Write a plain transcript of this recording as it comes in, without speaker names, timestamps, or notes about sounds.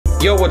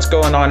Yo, what's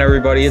going on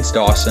everybody, it's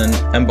Dawson,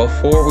 and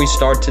before we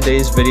start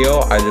today's video,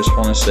 I just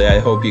want to say I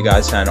hope you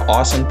guys had an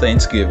awesome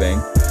Thanksgiving,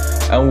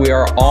 and we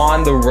are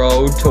on the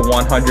road to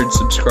 100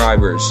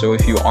 subscribers, so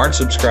if you aren't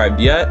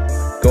subscribed yet,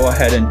 go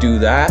ahead and do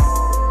that,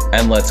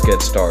 and let's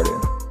get started.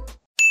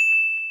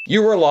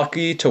 You were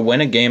lucky to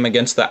win a game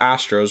against the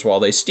Astros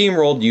while they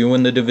steamrolled you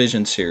in the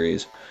division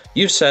series.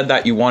 You've said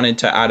that you wanted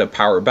to add a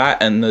power bat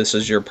and this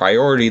is your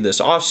priority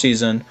this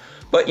offseason,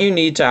 but you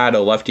need to add a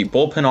lefty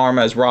bullpen arm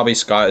as Robbie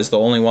Scott is the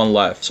only one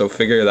left, so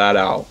figure that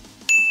out.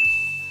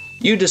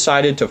 You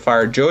decided to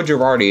fire Joe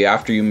Girardi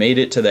after you made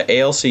it to the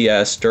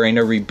ALCS during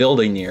a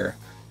rebuilding year,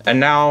 and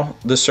now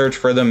the search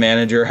for the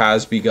manager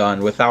has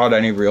begun without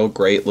any real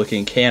great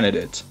looking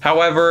candidates.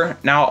 However,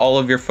 now all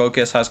of your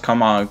focus has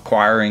come on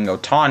acquiring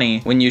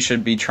Ohtani when you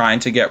should be trying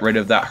to get rid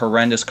of that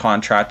horrendous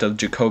contract of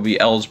Jacoby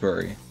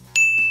Ellsbury.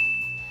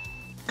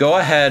 Go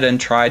ahead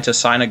and try to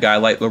sign a guy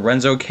like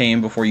Lorenzo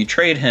Cain before you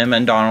trade him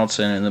and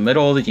Donaldson in the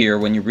middle of the year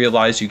when you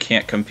realize you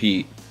can't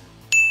compete.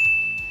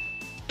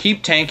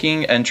 Keep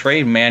tanking and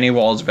trade Manny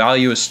while his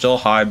value is still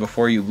high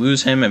before you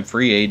lose him in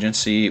free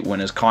agency when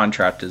his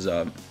contract is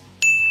up.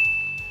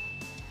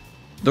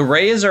 The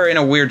Rays are in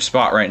a weird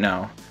spot right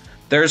now.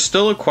 There's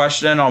still a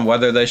question on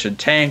whether they should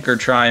tank or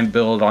try and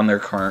build on their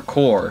current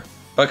core.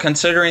 But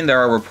considering there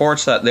are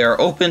reports that they are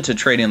open to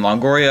trading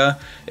Longoria,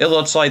 it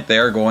looks like they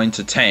are going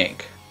to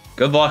tank.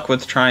 Good luck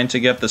with trying to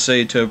get the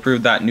city to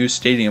approve that new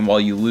stadium while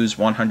you lose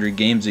 100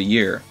 games a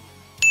year.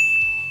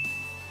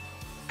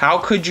 How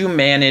could you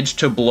manage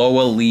to blow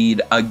a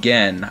lead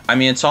again? I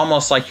mean, it's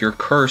almost like you're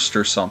cursed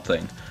or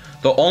something.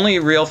 The only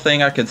real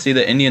thing I could see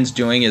the Indians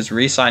doing is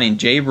re-signing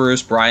Jay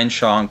Bruce, Brian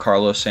Shaw, and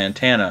Carlos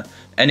Santana.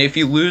 And if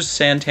you lose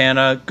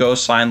Santana, go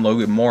sign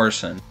Logan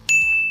Morrison.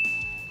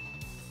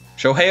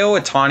 Shohei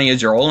Ohtani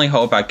is your only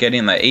hope at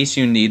getting the ace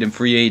you need in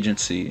free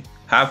agency.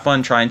 Have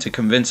fun trying to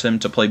convince him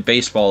to play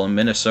baseball in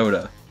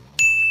Minnesota.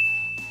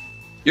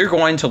 You're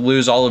going to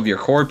lose all of your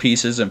core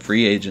pieces in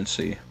free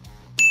agency.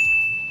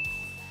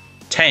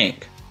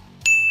 Tank.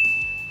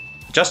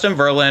 Justin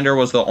Verlander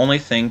was the only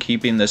thing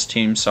keeping this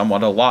team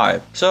somewhat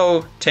alive,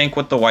 so tank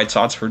with the White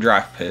Sox for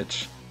draft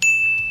picks.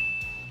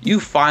 You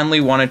finally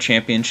won a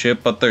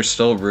championship, but there's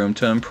still room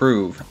to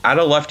improve. Add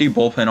a lefty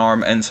bullpen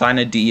arm and sign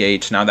a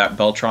DH now that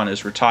Beltran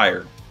is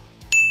retired.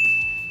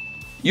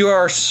 You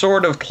are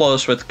sort of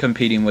close with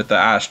competing with the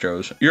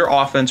Astros. Your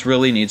offense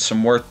really needs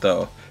some work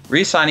though.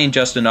 Re-signing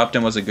Justin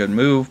Upton was a good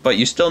move, but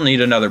you still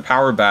need another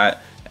power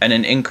bat and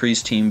an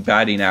increased team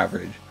batting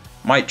average.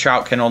 Mike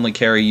Trout can only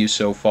carry you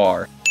so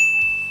far.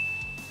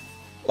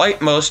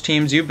 Like most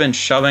teams, you've been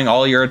shoving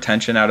all your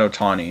attention at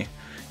Ohtani.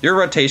 Your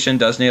rotation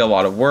does need a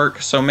lot of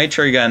work, so make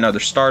sure you get another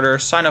starter,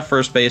 sign a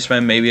first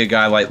baseman, maybe a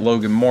guy like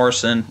Logan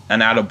Morrison,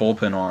 and add a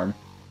bullpen arm.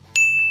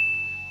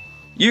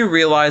 You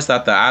realize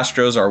that the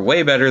Astros are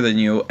way better than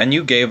you, and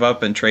you gave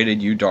up and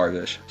traded Yu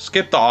Darvish.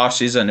 Skip the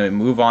offseason and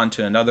move on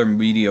to another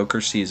mediocre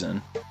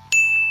season.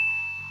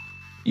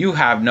 You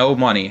have no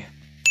money.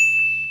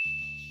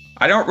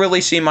 I don't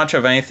really see much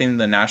of anything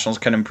the Nationals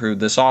can improve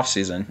this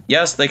offseason.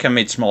 Yes, they can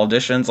make small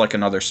additions like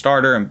another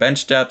starter and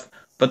bench depth,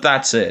 but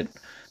that's it.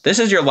 This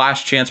is your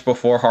last chance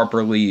before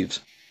Harper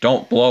leaves.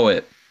 Don't blow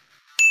it.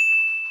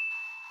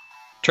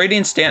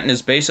 Trading Stanton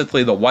is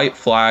basically the white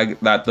flag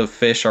that the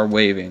fish are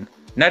waving.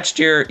 Next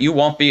year, you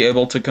won't be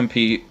able to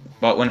compete,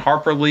 but when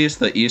Harper leaves,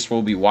 the East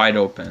will be wide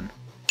open.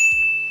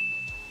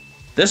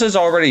 This is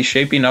already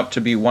shaping up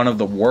to be one of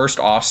the worst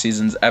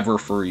off-seasons ever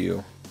for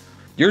you.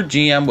 Your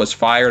GM was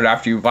fired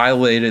after you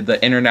violated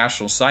the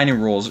international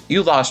signing rules.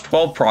 You lost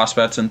 12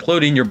 prospects,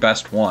 including your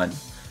best one.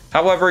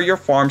 However, your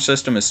farm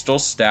system is still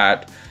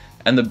stacked,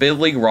 and the big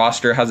league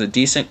roster has a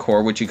decent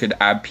core which you could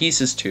add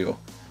pieces to.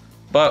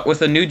 But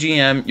with a new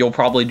GM, you'll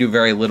probably do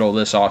very little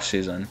this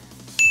offseason.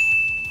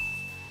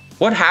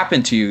 What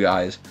happened to you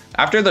guys?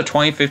 After the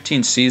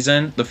 2015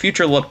 season, the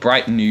future looked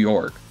bright in New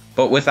York,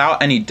 but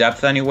without any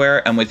depth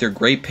anywhere and with your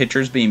great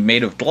pitchers being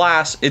made of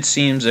glass, it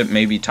seems it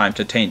may be time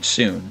to tank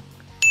soon.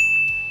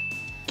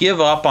 Give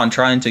up on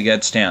trying to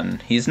get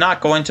Stanton. He's not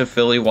going to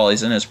Philly while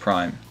he's in his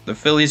prime. The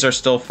Phillies are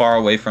still far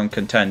away from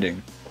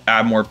contending.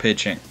 Add more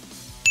pitching.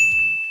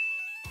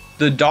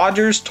 The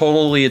Dodgers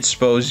totally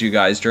exposed you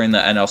guys during the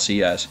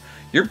NLCS.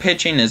 Your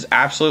pitching is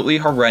absolutely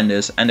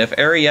horrendous, and if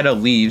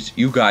Arrieta leaves,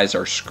 you guys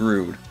are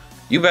screwed.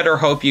 You better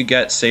hope you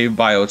get saved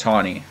by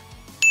Ohtani.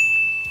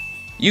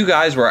 You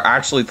guys were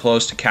actually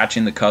close to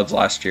catching the Cubs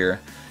last year.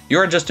 You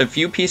are just a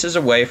few pieces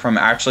away from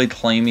actually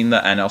claiming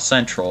the NL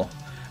Central.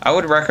 I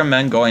would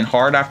recommend going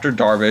hard after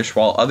Darvish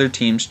while other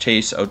teams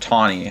chase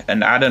Ohtani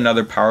and add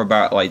another power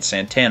bat like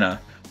Santana.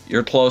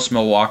 You're close,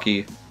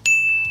 Milwaukee.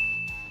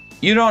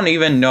 You don't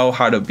even know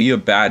how to be a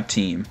bad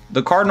team.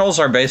 The Cardinals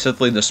are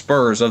basically the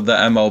Spurs of the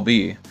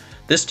MLB.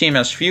 This team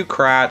has few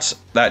cracks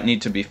that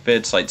need to be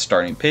fixed like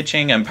starting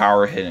pitching and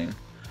power hitting.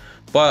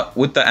 But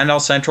with the NL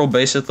Central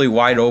basically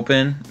wide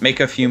open, make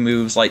a few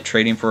moves like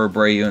trading for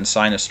Abreu and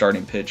sign a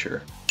starting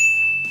pitcher.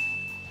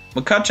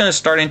 McCutchen is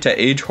starting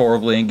to age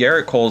horribly and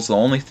Garrett Cole is the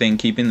only thing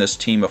keeping this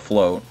team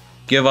afloat.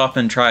 Give up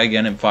and try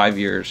again in 5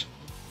 years.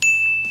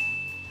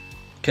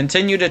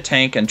 Continue to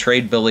tank and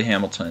trade Billy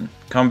Hamilton.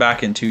 Come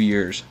back in 2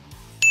 years.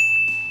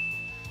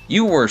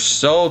 You were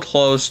so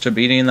close to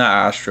beating the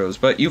Astros,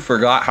 but you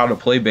forgot how to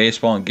play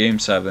baseball in Game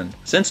 7.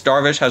 Since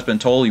Darvish has been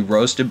totally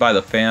roasted by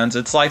the fans,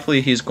 it's likely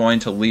he's going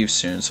to leave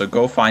soon, so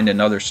go find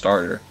another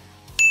starter.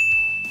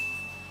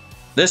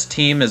 This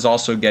team is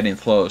also getting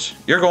close.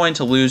 You're going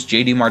to lose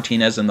JD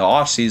Martinez in the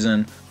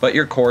offseason, but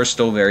your core is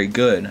still very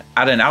good.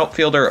 Add an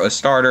outfielder, a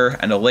starter,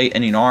 and a late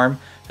inning arm,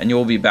 and you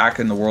will be back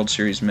in the World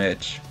Series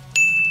Mitch.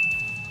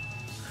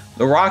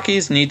 The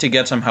Rockies need to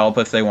get some help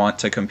if they want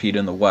to compete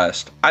in the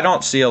West. I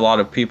don't see a lot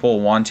of people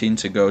wanting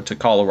to go to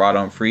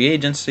Colorado in free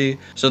agency,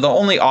 so the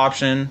only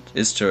option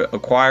is to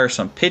acquire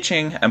some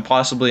pitching and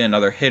possibly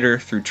another hitter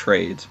through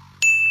trades.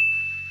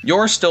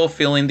 You're still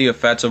feeling the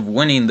effects of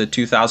winning the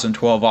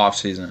 2012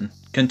 offseason.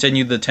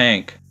 Continue the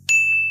tank.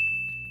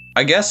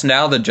 I guess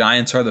now the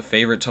Giants are the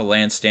favorite to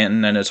land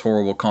Stanton and his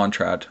horrible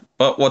contract.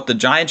 But what the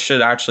Giants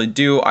should actually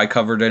do, I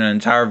covered in an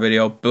entire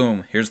video.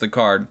 Boom, here's the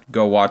card.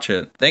 Go watch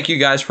it. Thank you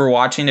guys for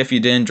watching. If you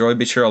did enjoy,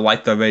 be sure to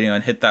like the video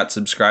and hit that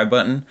subscribe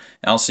button.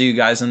 And I'll see you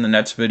guys in the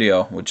next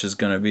video, which is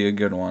going to be a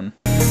good one.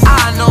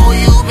 I know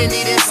you've been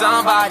needing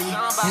somebody.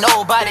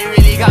 Nobody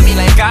really got me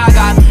like I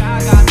got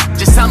me.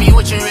 Just tell me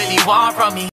what you really want from me.